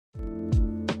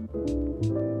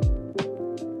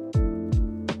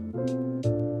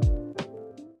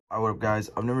up,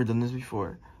 guys? I've never done this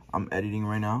before. I'm editing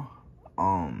right now.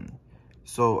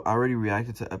 So I already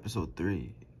reacted to episode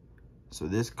 3. So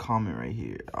this comment right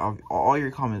here, all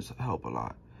your comments help a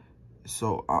lot.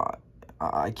 So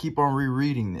I keep on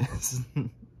rereading this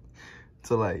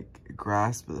to like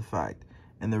grasp the fact.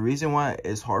 And the reason why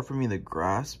it's hard for me to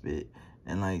grasp it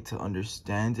and like to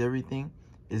understand everything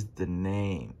is the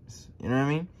names. You know what I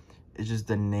mean? It's just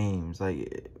the names.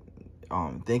 Like,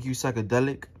 thank you,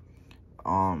 Psychedelic.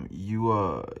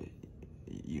 You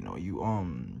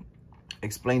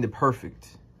explained it perfect.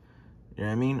 You know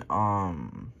what I mean?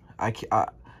 I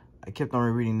kept on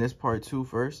rereading this part too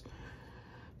first.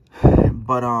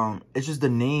 But it's just the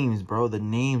names, bro. The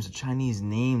names, the Chinese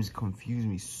names confuse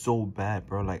me so bad,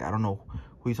 bro. Like, I don't know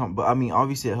who you talking. But I mean,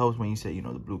 obviously it helps when you say, you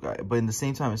know, the blue guy. But in the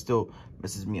same time, it still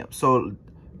messes me up. So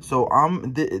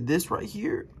this right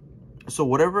here. So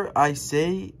whatever I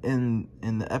say in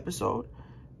the episode,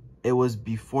 it was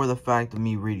before the fact of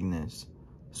me reading this.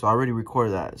 So I already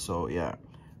recorded that. So yeah.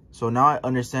 So now I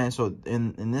understand. So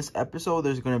in this episode,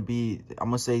 there's gonna be, I'm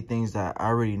gonna say things that I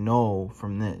already know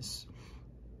from this.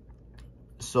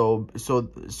 So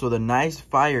the nice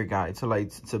fire guy,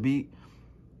 to be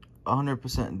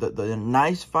 100%, the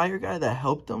nice fire guy that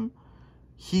helped him,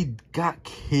 he got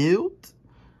killed.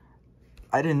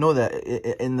 I didn't know that.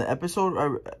 In the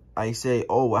episode, I say,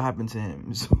 oh, what happened to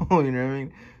him? So you know what I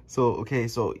mean? So okay,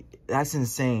 so that's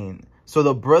insane. So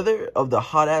the brother of the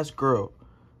hot ass girl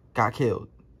got killed.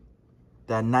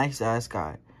 That nice ass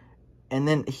guy. And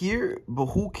then here, but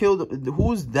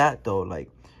who's that though? Like,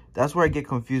 that's where I get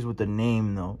confused with the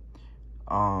name though.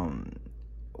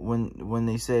 When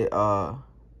they say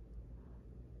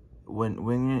when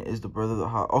Wingman is the brother of the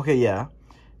hot, okay, yeah,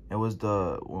 it was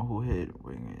the one who hit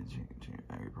Wingman,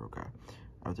 angry pro guy,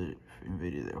 after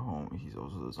invaded their home. He's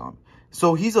also a zombie.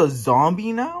 So he's a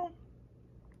zombie now.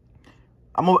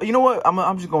 You know what?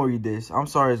 I'm just gonna read this. I'm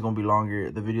sorry, it's gonna be longer.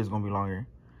 The video is gonna be longer.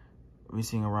 We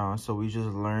seeing around. So we just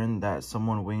learned that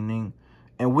someone Wei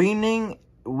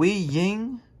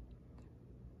Ying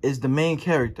is the main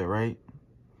character, right?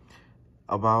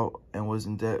 And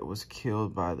was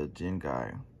killed by the Jin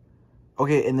guy.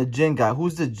 Okay, and the Jin guy,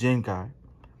 who's the Jin guy?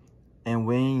 And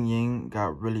Wei Ying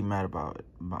got really mad about it.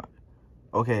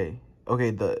 Okay,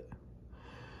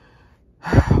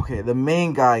 the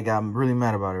main guy got really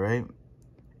mad about it, right?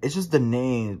 It's just the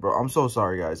names, bro. I'm so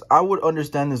sorry, guys. I would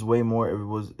understand this way more if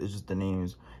it's just the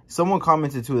names. Someone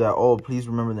commented too that, oh, please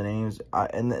remember the names.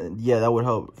 Yeah, that would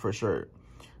help for sure.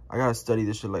 I gotta study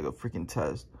this shit like a freaking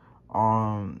test.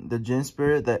 The Jin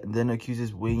spirit that then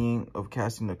accuses Wei Ying of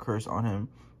casting the curse on him.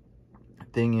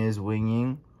 Thing is, Wei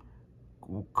Ying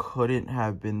couldn't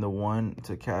have been the one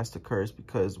to cast the curse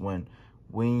because when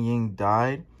Wei Ying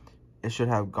died, it should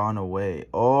have gone away.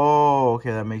 Oh, okay,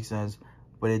 that makes sense.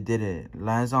 But it didn't.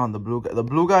 Lanzon, the blue guy. The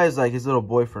blue guy is like his little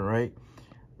boyfriend, right?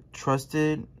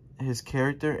 Trusted his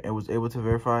character and was able to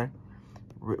verify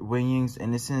Wei Ying's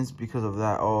innocence because of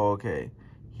that. Oh, okay.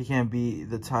 He can't be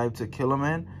the type to kill a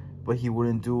man, but he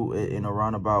wouldn't do it in a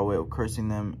roundabout way of cursing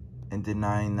them and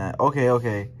denying that. Okay.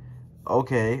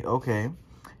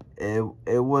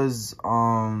 It was,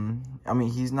 I mean,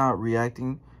 he's not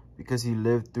reacting because he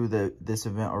lived through this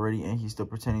event already and he's still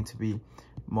pretending to be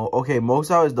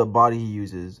Mosao is the body he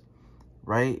uses,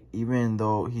 right? Even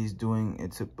though he's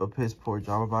doing a piss poor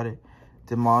job about it.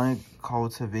 Demonic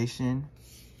cultivation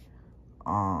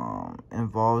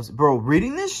involves, bro,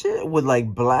 reading this shit with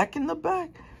like black in the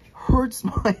back hurts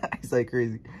my eyes like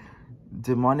crazy.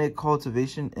 Demonic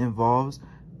cultivation involves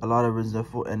a lot of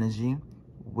resentful energy.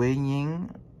 Wei Ying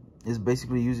is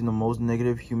basically using the most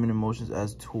negative human emotions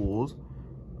as tools,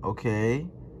 okay?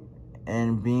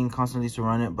 And being constantly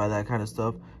surrounded by that kind of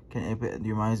stuff can impact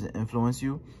your minds and influence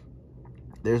you.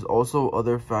 There's also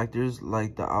other factors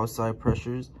like the outside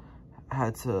pressures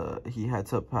he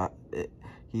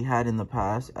had in the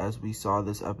past, as we saw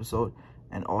this episode,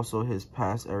 and also his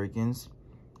past arrogance.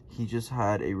 He just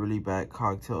had a really bad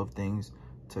cocktail of things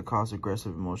to cause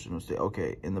aggressive emotional state.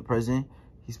 Okay, in the present,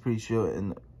 he's pretty chill,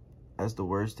 and as the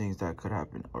worst things that could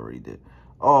happen already did.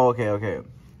 Oh, okay.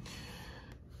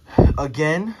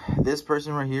 Again, this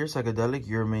person right here, Psychedelic,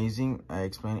 you're amazing at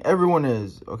explaining. Everyone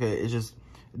is, okay? It's just,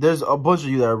 there's a bunch of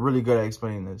you that are really good at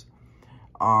explaining this.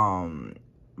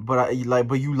 But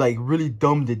you really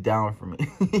dumbed it down for me.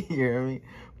 You know what I mean?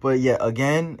 But yeah,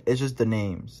 again, it's just the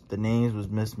names. The names was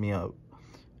messed me up.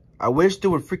 I wish they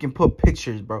would freaking put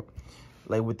pictures, bro.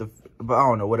 Like with but I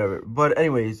don't know, whatever. But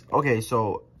anyways, okay,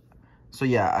 so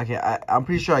yeah, okay, I'm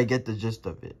pretty sure I get the gist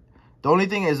of it. The only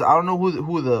thing is, I don't know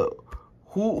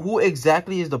who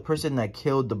exactly is the person that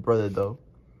killed the brother though.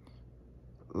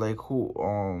 Like who,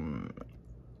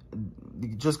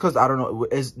 just because I don't know,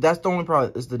 that's the only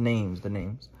problem. Is the names.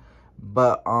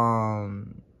 But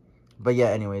yeah.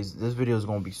 Anyways, this video is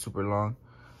gonna be super long.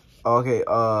 Okay.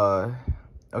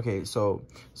 Okay. So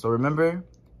remember,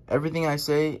 everything I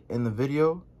say in the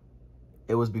video,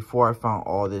 it was before I found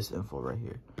all this info right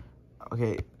here.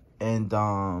 Okay. And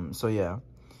so yeah.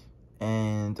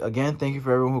 And again, thank you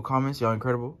for everyone who comments. Y'all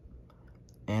incredible.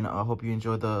 And I hope you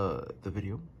enjoyed the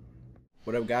video.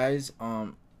 What up, guys?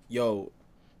 Yo,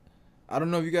 I don't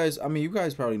know if you guys, I mean, you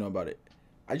guys probably know about it.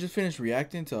 I just finished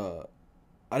reacting to,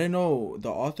 I didn't know the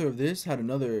author of this had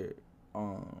another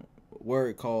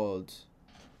word called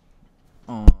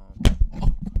oh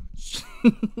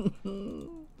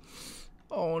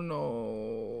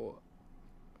no.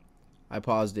 I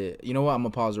paused it. You know what? I'm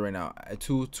gonna pause it right now at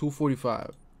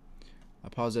 2:45. I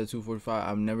paused at 2:45.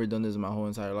 I've never done this in my whole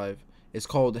entire life. It's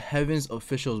called Heaven's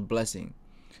Official's Blessing.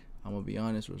 I'm gonna be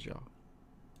honest with y'all.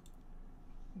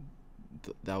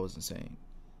 That was insane.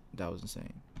 That was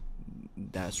insane.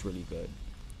 That's really good.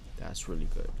 That's really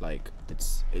good. Like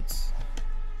it's.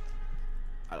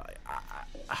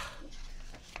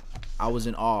 I was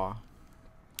in awe.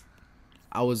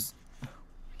 I was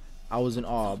in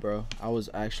awe, bro. I was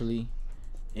actually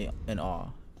in awe.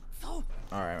 All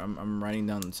right, I'm writing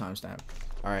down the timestamp.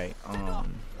 All right,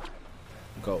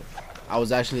 go. I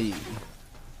was actually.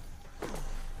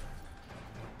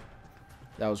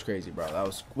 That was crazy, bro. That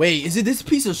was. Wait, is it this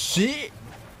piece of shit?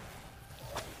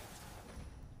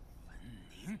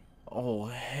 Oh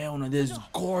hell no! This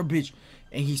garbage,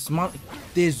 and he smiled.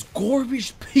 This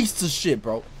garbage piece of shit,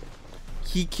 bro.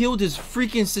 He killed his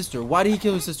freaking sister. Why did he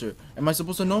kill his sister? Am I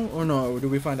supposed to know or no? Or do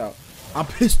we find out? I'm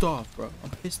pissed off, bro. I'm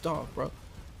pissed off, bro.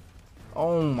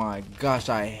 Oh my gosh,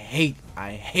 I hate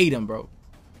him, bro.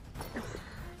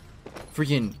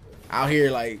 Freaking out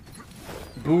here like,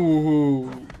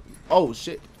 boo-hoo. Oh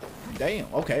shit, damn.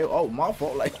 Okay, oh my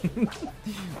fault. Like,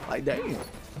 like damn.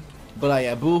 But like,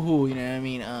 yeah, boo-hoo. You know what I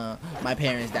mean? My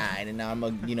parents died, and now I'm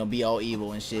gonna, be all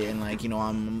evil and shit, and like,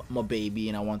 I'm a baby,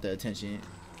 and I want the attention.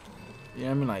 You know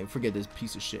what I mean? Like, forget this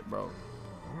piece of shit, bro.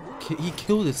 He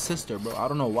killed his sister, bro. I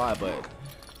don't know why, but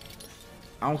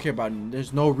I don't care about it.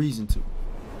 There's no reason to.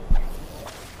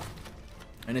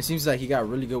 And it seems like he got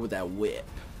really good with that whip.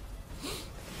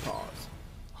 Pause.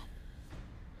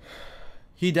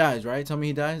 He dies, right? Tell me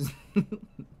he dies. I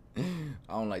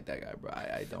don't like that guy, bro.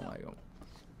 I don't like him.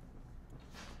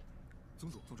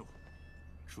 宗主，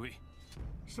水，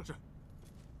是。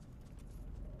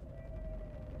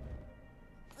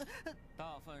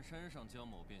大范山上江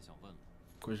某便想问了。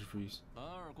Question freeze. 蓝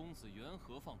二公子缘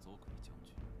何放走鬼将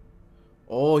军？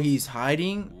 Oh, he's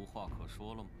hiding. 无话可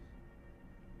说了吗？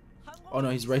 Oh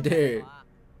no, he's right there.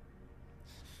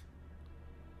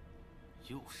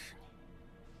 又是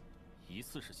你，一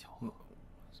次是巧合，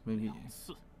 Maybe. 两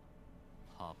次，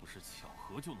怕不是巧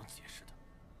合就能解释的。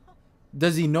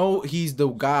 Does he know he's the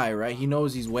guy, right? He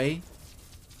knows he's Wei.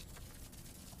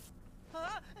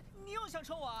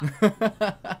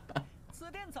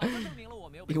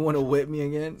 You want to whip me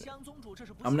again?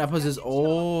 I'm not possessed.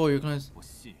 Oh, you're gonna.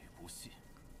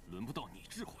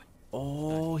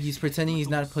 Oh, he's pretending he's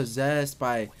not possessed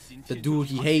by the dude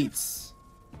he hates.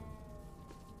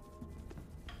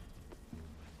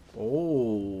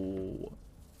 Oh.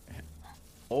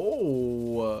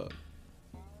 Oh.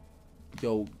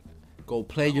 Yo, go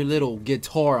play your little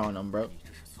guitar on him, bro.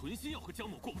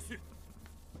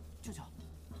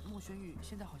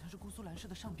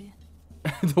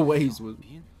 The way he's with.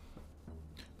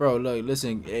 Bro, look,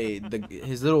 listen, hey,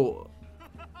 his little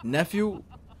nephew,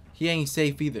 he ain't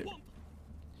safe either.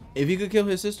 If he could kill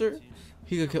his sister,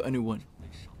 he could kill anyone.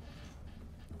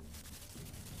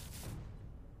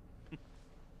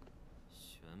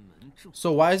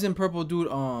 So why isn't purple dude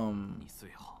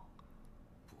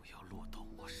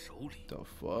the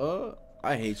fuck?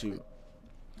 I hate you.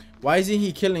 Why isn't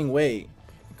he killing Wei?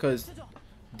 Because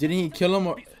didn't he kill him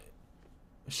or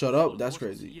shut up? That's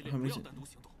crazy.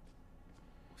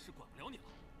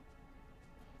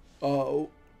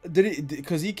 Did he?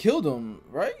 Because he killed him,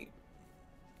 right?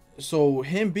 So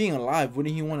him being alive,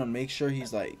 wouldn't he want to make sure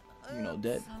he's like,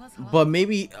 dead? But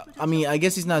maybe, I mean, I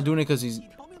guess he's not doing it because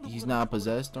he's not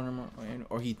possessed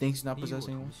or he thinks he's not possessed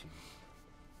anymore.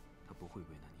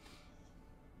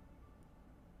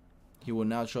 He will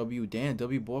not trouble you. Damn,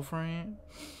 W boyfriend.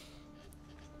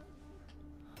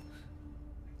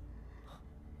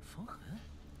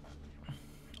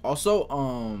 Also,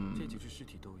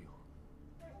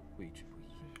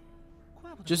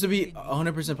 just to be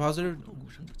 100% positive,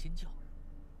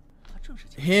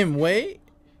 him, Wei,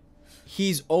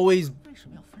 he's always going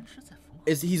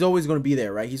to be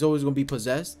there, right? He's always going to be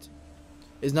possessed.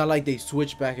 It's not like they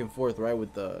switch back and forth, right,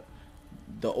 with the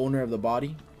owner of the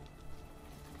body.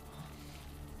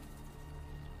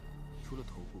 除了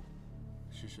头部，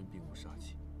尸身并无杀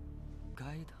气。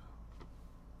该的，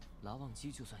蓝忘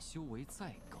机就算修为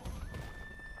再高，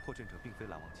破阵者并非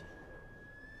蓝忘机，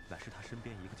乃是他身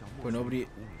边一个叫 But 莫 nobody. 的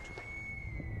无名之辈。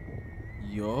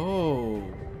 Yo.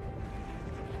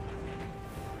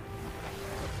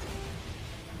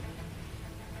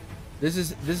 This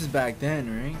is back then,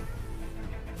 right?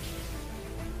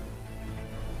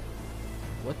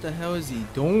 What the hell is he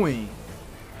doing?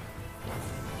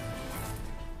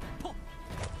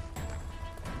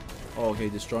 Oh, okay,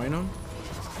 destroying him?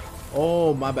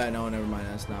 Oh, my bad. No, never mind.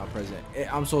 That's not present.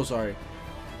 I'm so sorry.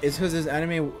 It's because this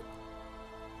anime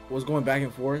was going back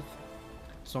and forth.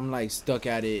 So I'm like stuck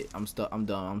at it. I'm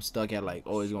done. I'm stuck at like,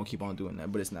 oh, it's going to keep on doing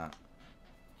that. But it's not.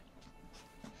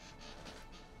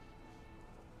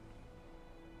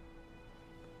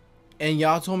 And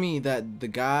y'all told me that the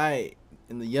guy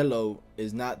in the yellow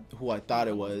is not who I thought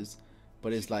it was,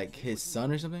 but it's like his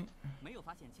son or something.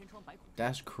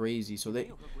 That's crazy. So they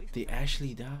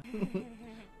actually died.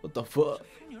 What the fuck?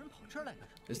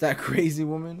 Is that crazy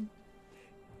woman?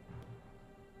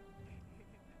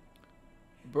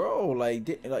 Bro,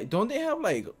 like don't they have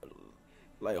like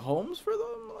homes for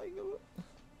them? Like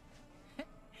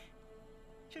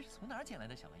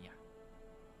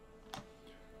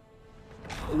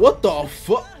what the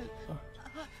fuck?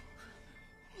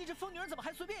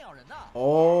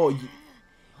 Oh,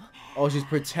 oh, she's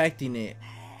protecting it.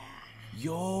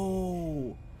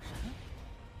 Yo,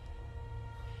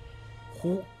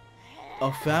 who?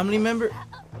 A family member?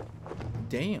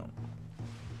 Damn.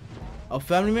 A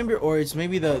family member, or it's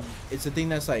maybe it's the thing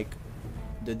that's like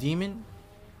the demon.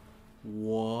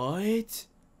 What?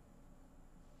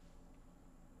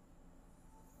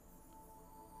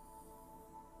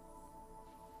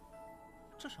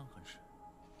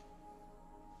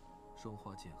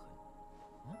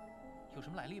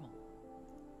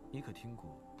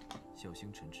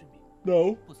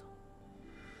 No.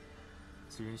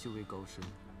 此人修为高深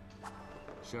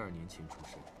，12年前出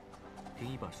生，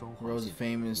凭一把双花剑 Rose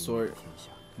famous sword. 天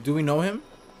下。 Do we know him?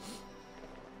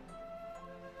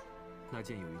 那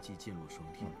剑有一记剑落双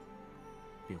天，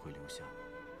便会留下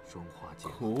双花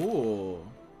剑。 Cool.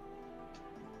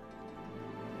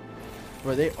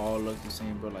 Bro, they all look the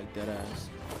same, bro. Like dead ass.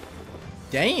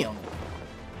 Damn.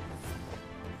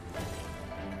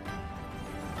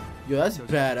 Yo, that's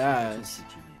badass.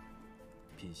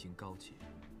 品行高洁，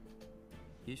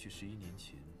也许11年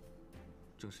前，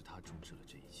正是他终止了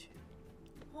这一切。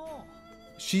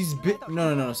 She's been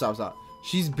no, stop.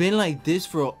 She's been like this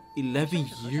for 11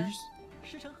 years.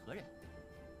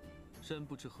 山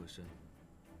不知何山，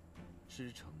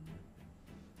师承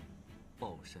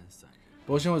抱山散人。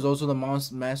 Boshin was also the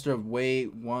master of Wei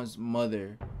Wan's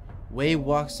mother. Wei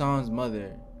Waxan's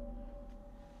mother.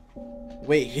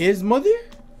 Wait, his mother?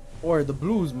 Or the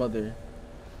Blue's mother?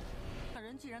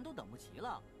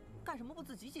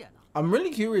 I'm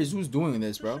really curious who's doing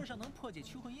this, bro.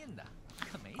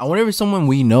 I wonder if it's someone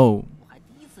we know.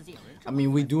 I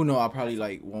mean, we do know. I probably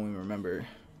like won't remember.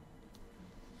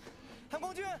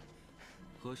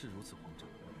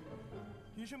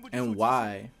 And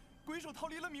why?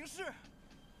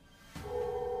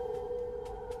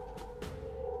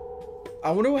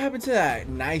 I wonder what happened to that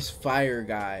nice fire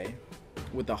guy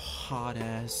with the hot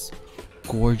ass,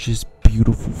 gorgeous,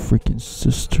 beautiful freaking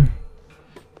sister.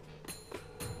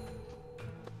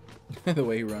 The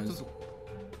way he runs.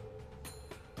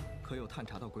 可有探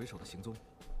查到鬼手的行踪？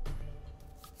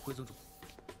回宗主，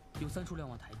有3处瞭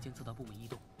望台监测到部门异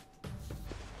动。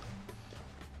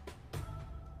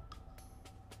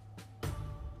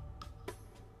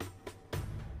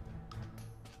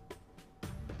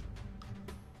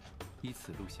依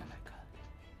此路线来看，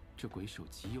这鬼手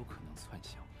极有可能窜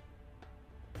向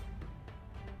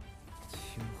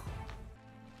清河。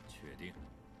确定。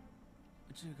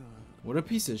这个。 What a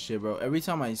piece of shit, bro. Every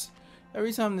time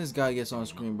this guy gets on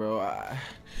screen, bro,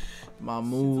 my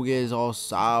mood gets all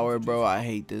sour, bro. I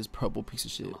hate this purple piece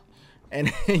of shit.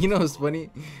 And you know what's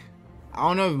funny? I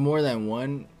don't know if more than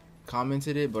one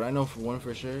commented it, but I know for one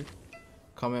for sure.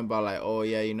 Comment about like, oh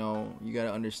yeah, you know, you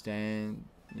gotta understand,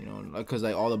 you know, like, cause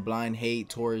like all the blind hate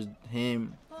towards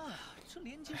him.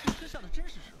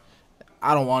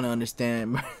 I don't want to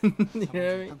understand. You know what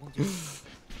I mean?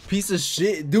 Piece of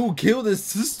shit, dude killed his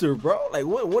sister, bro. Like,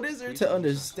 what is there to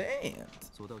understand?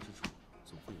 所到之处，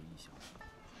总会有异象。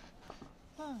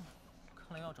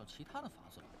看来要找其他的法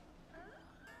子了。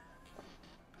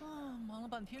忙了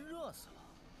半天，热死了。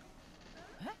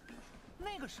哎，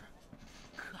那个是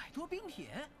可爱多冰品。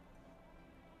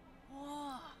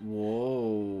哇！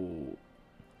 Whoa.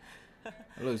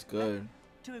 It looks good.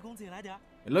 这位公子也来点儿。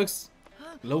 It looks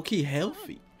low key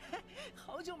healthy.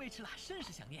 好久没吃了，甚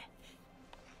是想念。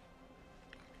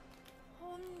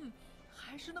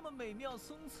还是那么美妙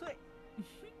松脆。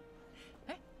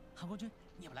哎，韩国君，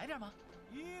你不来点吗？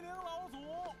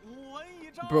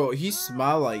 Bro, he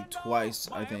smiled like twice,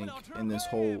 I think, in this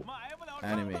whole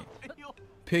anime.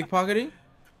 Pickpocketing?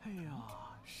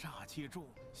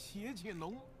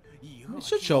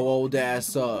 Shut your old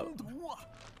ass up.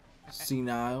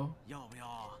 Senile.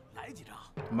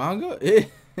 Manga? Eh.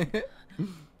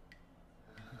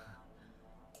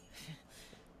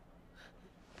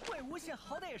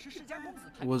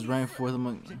 Was ranked fourth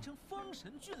among. 人称风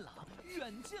神俊朗，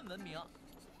远近闻名。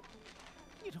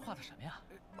你这画的什么呀？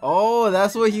 Oh,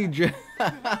 that's what he drew.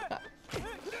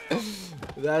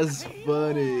 That's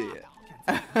funny.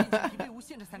 疲惫无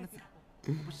限这3个字，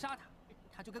我不杀他，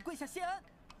他就该跪下谢恩，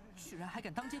居然还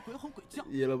敢当街鬼吼鬼叫，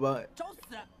 Yeah, but 找死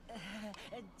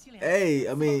！Hey,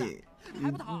 I mean.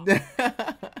 还不逃？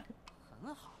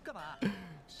很好，干嘛？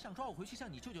想抓我回去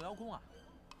向你舅舅邀功啊？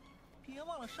别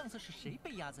忘了上次是谁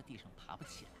被压在地上爬不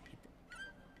起来的。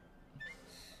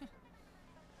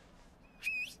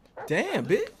 Damn,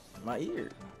 bitch. My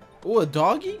ear. Oh, a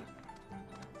doggy?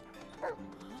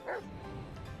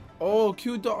 Oh,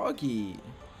 cute doggy.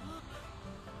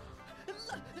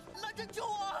 来人救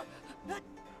我！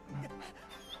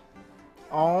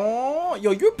 Oh,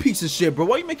 yo, you're a piece of shit, bro.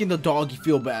 Why you making the doggy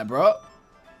feel bad, bro?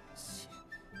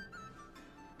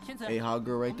 天子， Hey, hot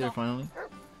girl right there, finally.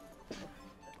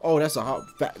 Oh, that's a hot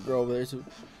fat girl over there, too.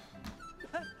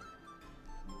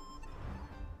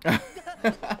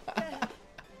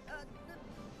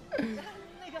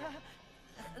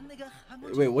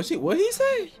 Wait, what he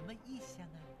say? 什么意象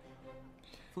啊？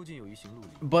 附近有一行路里，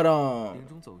 But 林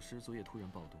中走失，昨夜突然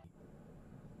暴动，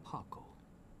怕狗。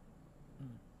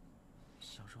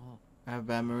小时候 I have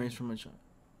bad memories from a child.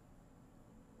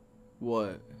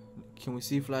 What? Can we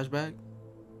see flashback?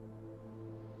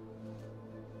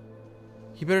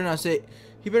 He better not say.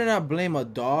 He better not blame a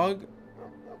dog.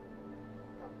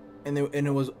 And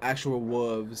it was actual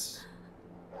wolves.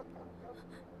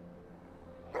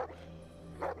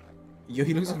 Yo,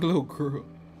 he looks like a little girl.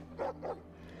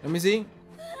 Let me see.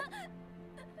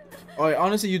 Alright,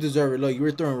 honestly, you deserve it. Look, you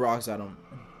were throwing rocks at him.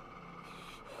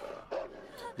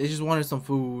 They just wanted some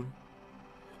food.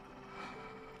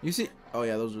 You see? Oh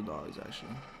yeah, those are dogs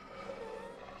actually.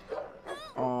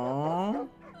 Aww.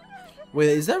 Wait,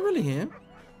 is that really him?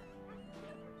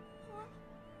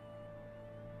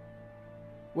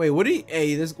 Wait, what do you?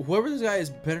 Hey, this whoever this guy is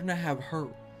better not have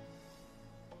hurt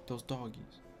those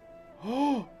doggies.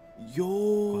 Oh, yo.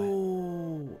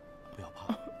 不要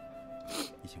怕，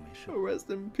已经没事。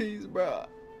 Rest in peace, bro.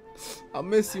 I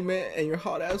miss you, man, and your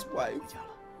hot ass wife. 回家了。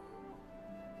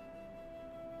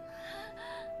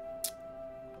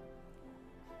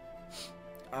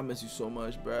 I miss you so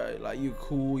much, bro. Like, you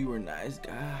cool, you were a nice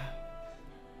guy.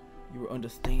 You were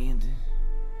understanding.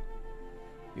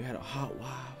 You had a hot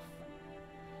wife.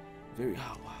 Very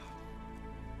hot wife.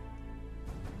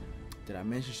 Did I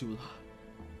mention she was hot?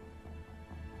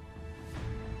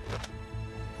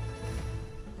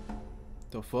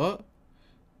 The fuck?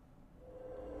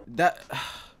 That...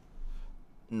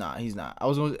 Nah, he's not. I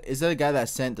was gonna... Is that the guy that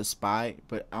sent the spy?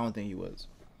 But I don't think he was.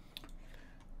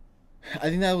 I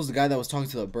think that was the guy that was talking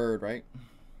to the bird, right?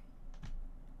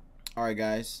 Alright,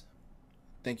 guys.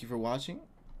 Thank you for watching.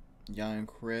 Y'all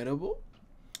incredible.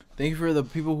 Thank you for the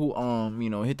people who, you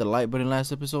know, hit the like button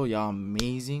last episode. Y'all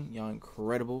amazing. Y'all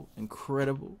incredible.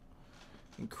 Incredible.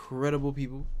 Incredible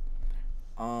people.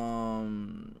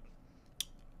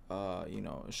 You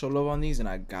know, show love on these and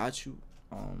I got you.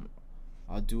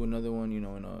 I'll do another one, you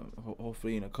know, in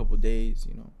hopefully in a couple days,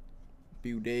 you know,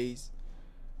 few days.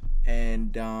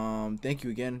 And thank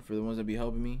you again for the ones that be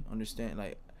helping me understand.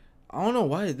 Like, I don't know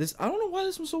why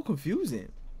this was so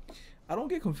confusing. I don't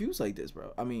get confused like this,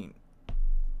 bro. I mean,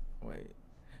 wait,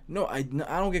 no, I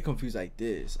don't get confused like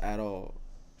this at all.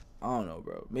 I don't know,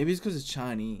 bro. Maybe it's because it's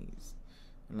Chinese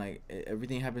and like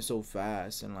everything happens so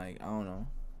fast and like I don't know,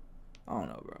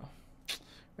 bro.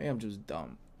 Maybe I'm just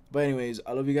dumb. But anyways,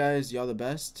 I love you guys. Y'all the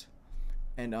best.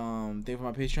 And thank you for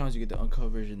my Patreons. You get the uncut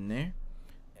version there.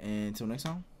 And until next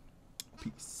time,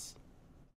 peace.